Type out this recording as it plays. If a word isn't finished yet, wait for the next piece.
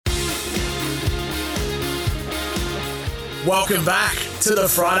Welcome back to the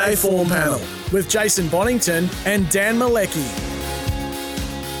Friday Form Panel with Jason Bonington and Dan Malecki.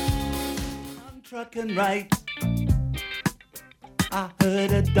 I'm trucking right. I heard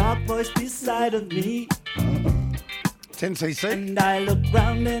a dark voice beside of me, 10cc. and I looked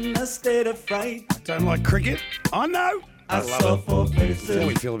round in a state of fright. Don't like cricket? I know. I saw four faces. That's how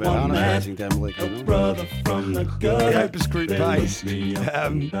we feel about one Arnold man, racing down the week. a brother from the The gutter. Opus Group They bass. looked me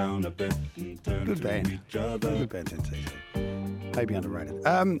up and down a bit and turned Good to band. each other. Good band, 10cc. Maybe underrated.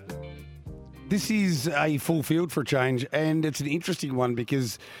 This is a full field for a change, and it's an interesting one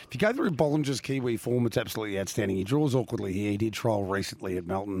because if you go through Bollinger's Kiwi form, it's absolutely outstanding. He draws awkwardly here. He did trial recently at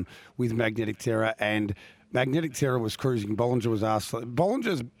Melton with Magnetic Terror, and Magnetic Terror was cruising. Bollinger was asked.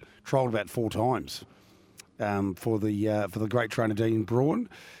 Bollinger's trialled about 4 times for the great trainer Dean Braun.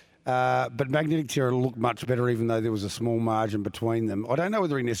 But Magnetic Terror looked much better, even though there was a small margin between them. I don't know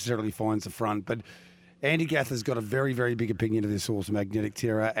whether he necessarily finds the front, but Andy Gather's got a very, very big opinion of this horse, Magnetic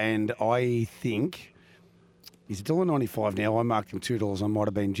Terror, and I think he's $1.95 now. I marked him $2. I might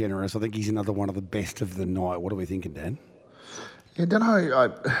have been generous. I think he's another one of the best of the night. What are we thinking, Dan? Yeah, don't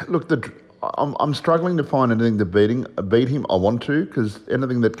know. I'm struggling to find anything to beat him. I want to, because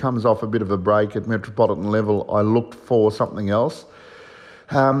anything that comes off a bit of a break at metropolitan level, I looked for something else.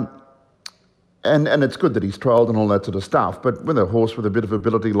 And it's good that he's trialled and all that sort of stuff. But with a horse with a bit of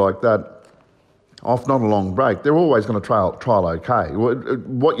ability like that, off not a long break, they're always going to trial okay.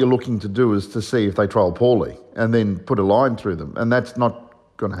 What you're looking to do is to see if they trial poorly and then put a line through them. And that's not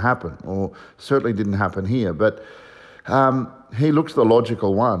going to happen, or certainly didn't happen here. But he looks the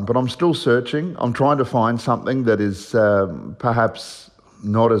logical one, but I'm still searching. I'm trying to find something that is perhaps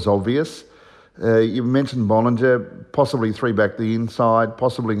not as obvious. You mentioned Bollinger, possibly 3 back the inside,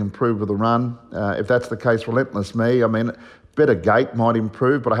 possibly improve with a run. If that's the case, Relentless Me, I mean, Better Gate might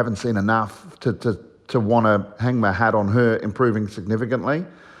improve, but I haven't seen enough to want to hang my hat on her improving significantly.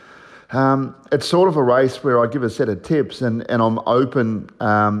 It's sort of a race where I give a set of tips and I'm open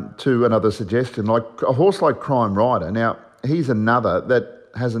to another suggestion, like a horse like Crime Rider. Now, he's another that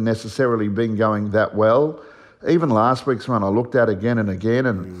hasn't necessarily been going that well. Even last week's run I looked at again and again,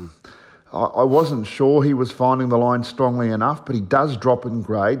 and I wasn't sure he was finding the line strongly enough, but he does drop in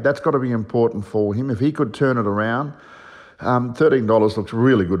grade. That's got to be important for him. If he could turn it around, $13 looks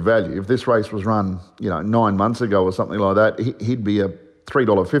really good value. If this race was run, 9 months ago or something like that, he'd be a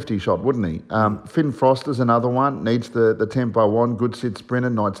 $3.50 shot, wouldn't he? Finn Froster's another one, needs the tempo on. Good Sid Sprinter,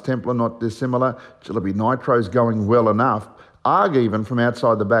 Knights Templar, not dissimilar. Jillaby Nitro's going well enough. Arg even from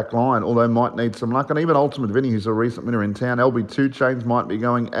outside the back line, although might need some luck. And even Ultimate Vinny, who's a recent winner in town. LB2 Chains might be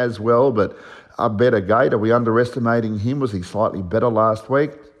going as well, but a Better Gate, are we underestimating him? Was he slightly better last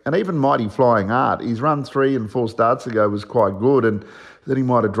week? And even Mighty Flying Art, his run 3 and 4 starts ago was quite good, and then he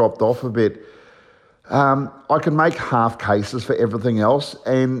might have dropped off a bit. I can make half cases for everything else,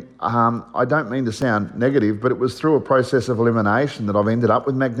 and I don't mean to sound negative, but it was through a process of elimination that I've ended up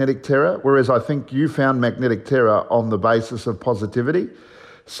with Magnetic Terror, whereas I think you found Magnetic Terror on the basis of positivity.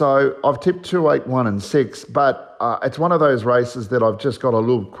 So I've tipped 2, 8, 1 and 6, but it's one of those races that I've just got a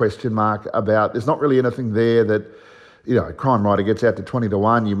little question mark about. There's not really anything there that, Crime Rider gets out to 20 to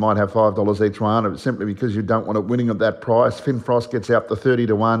 1, you might have $5 each one, simply because you don't want it winning at that price. Finn Frost gets out to 30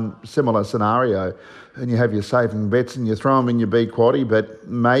 to 1, similar scenario, and you have your saving bets and you throw them in your B quaddie, but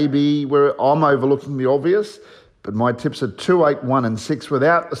maybe I'm overlooking the obvious, but my tips are 2, 8, 1 and 6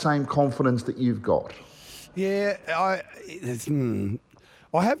 without the same confidence that you've got. Yeah, I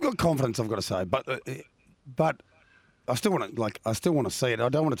have got confidence, I've got to say, but I still want to see it. I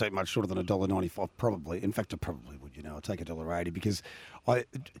don't want to take much shorter than $1.95, probably. In fact, I probably would. I'll take $1.80 because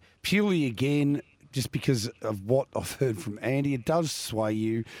purely again, just because of what I've heard from Andy, it does sway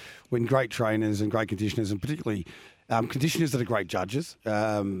you when great trainers and great conditioners, and particularly conditioners that are great judges,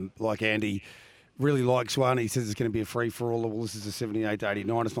 like Andy. Really likes one. He says it's going to be a free for all. Well, this is a 78 to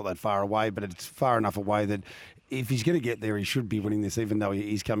 89. It's not that far away, but it's far enough away that if he's going to get there, he should be winning this, even though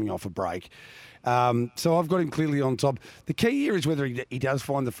he's coming off a break. So I've got him clearly on top. The key here is whether he does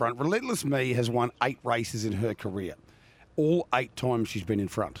find the front. Relentless Me has won 8 races in her career. All 8 times she's been in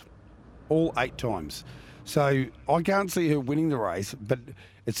front. All 8 times. So I can't see her winning the race, but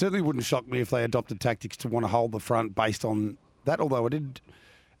it certainly wouldn't shock me if they adopted tactics to want to hold the front based on that, although I did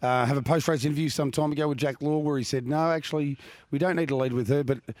have a post-race interview some time ago with Jack Law where he said, no, actually, we don't need to lead with her.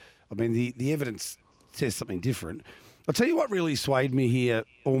 But, I mean, the evidence says something different. I'll tell you what really swayed me here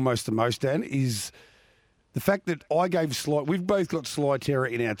almost the most, Dan, is the fact that I gave Sly... We've both got Sly Terror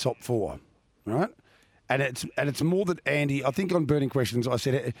in our top 4, right? And it's more that Andy, I think on Burning Questions, I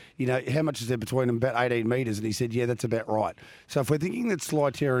said, how much is there between them? About 18 metres. And he said, yeah, that's about right. So if we're thinking that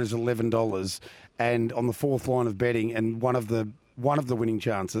Sly Terror is $11 and on the fourth line of betting and one of the winning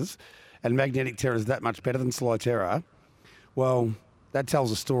chances, and Magnetic Terror is that much better than Sly Terror, well, that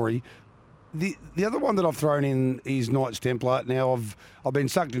tells a story. The other one that I've thrown in is Knights Templar. Now, I've been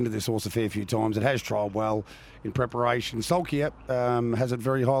sucked into this horse a fair few times. It has trialled well in preparation. Solkier has it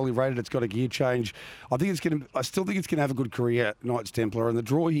very highly rated. It's got a gear change. I still think it's going to have a good career, Knights Templar. And the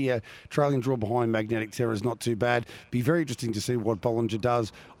draw here, trailing draw behind Magnetic Terror, is not too bad. Be very interesting to see what Bollinger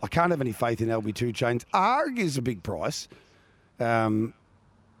does. I can't have any faith in LB2 Chains. ARG is a big price.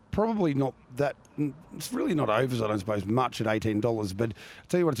 Probably not that. It's really not overs, I don't suppose, much at $18. But I'll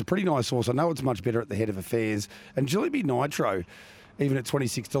tell you what, it's a pretty nice horse. I know it's much better at the head of affairs. And Jillaby Nitro, even at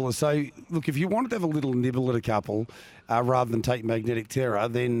 $26. So, look, if you wanted to have a little nibble at a couple rather than take Magnetic Terror,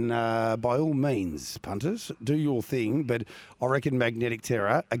 then by all means, punters, do your thing. But I reckon Magnetic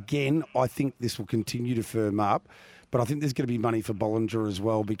Terror, again, I think this will continue to firm up. But I think there's going to be money for Bollinger as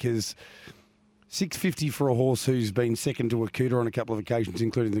well because $6.50 for a horse who's been second to a Cooter on a couple of occasions,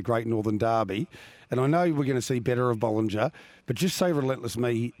 including the Great Northern Derby. And I know we're going to see better of Bollinger, but just say Relentless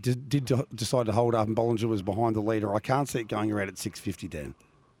Me did decide to hold up and Bollinger was behind the leader. I can't see it going around at $6.50, Dan.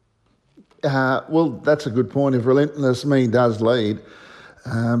 Well, that's a good point. If Relentless Me does lead,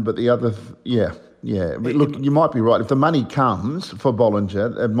 but the other, yeah. But look, you might be right. If the money comes for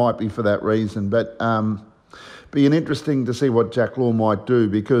Bollinger, it might be for that reason. But being interesting to see what Jack Law might do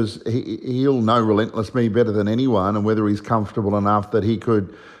because he'll know Relentless Me better than anyone and whether he's comfortable enough that he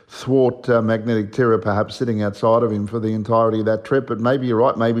could thwart Magnetic Terror perhaps sitting outside of him for the entirety of that trip. But maybe you're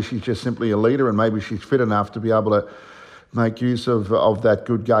right. Maybe she's just simply a leader and maybe she's fit enough to be able to make use of that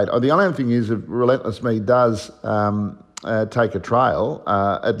good gate. The only other thing is if Relentless Me does take a trail,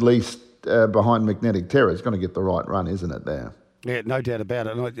 at least behind Magnetic Terror, it's going to get the right run, isn't it, there? Yeah, no doubt about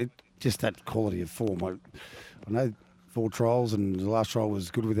it. And just that quality of form. I know 4 trials and the last trial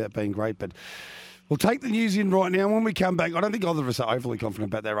was good without being great, but we'll take the news in right now. When we come back, I don't think either of us are overly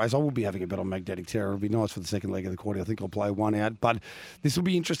confident about that race. I will be having a bet on Magnetic Terror. It'll be nice for the second leg of the quarter. I think I'll play one out, but this will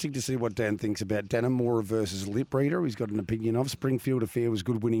be interesting to see what Dan thinks about Dannemora versus Lip Reader. He's got an opinion of. Springfield Affair was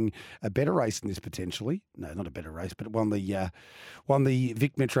good, winning a better race than this potentially. No, not a better race, but it won the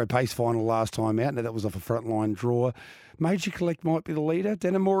Vic Metro Pace final last time out. Now that was off a frontline draw. Major Collect might be the leader.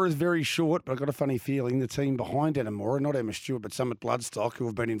 Dannemora is very short, but I've got a funny feeling the team behind Dannemora, not Emma Stewart, but Summit Bloodstock, who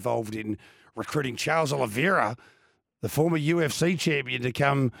have been involved in recruiting Charles Oliveira, the former UFC champion, to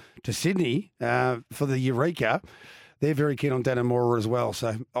come to Sydney for the Eureka. They're very keen on Dannemora as well.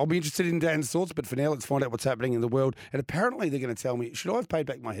 So I'll be interested in Dan's thoughts, but for now, let's find out what's happening in the world. And apparently they're going to tell me, should I have paid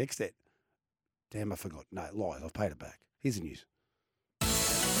back my HEX debt? Damn, I forgot. No, lies. I've paid it back. Here's the news.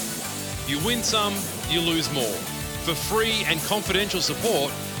 You win some, you lose more. For free and confidential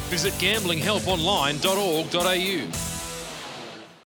support, visit gamblinghelponline.org.au.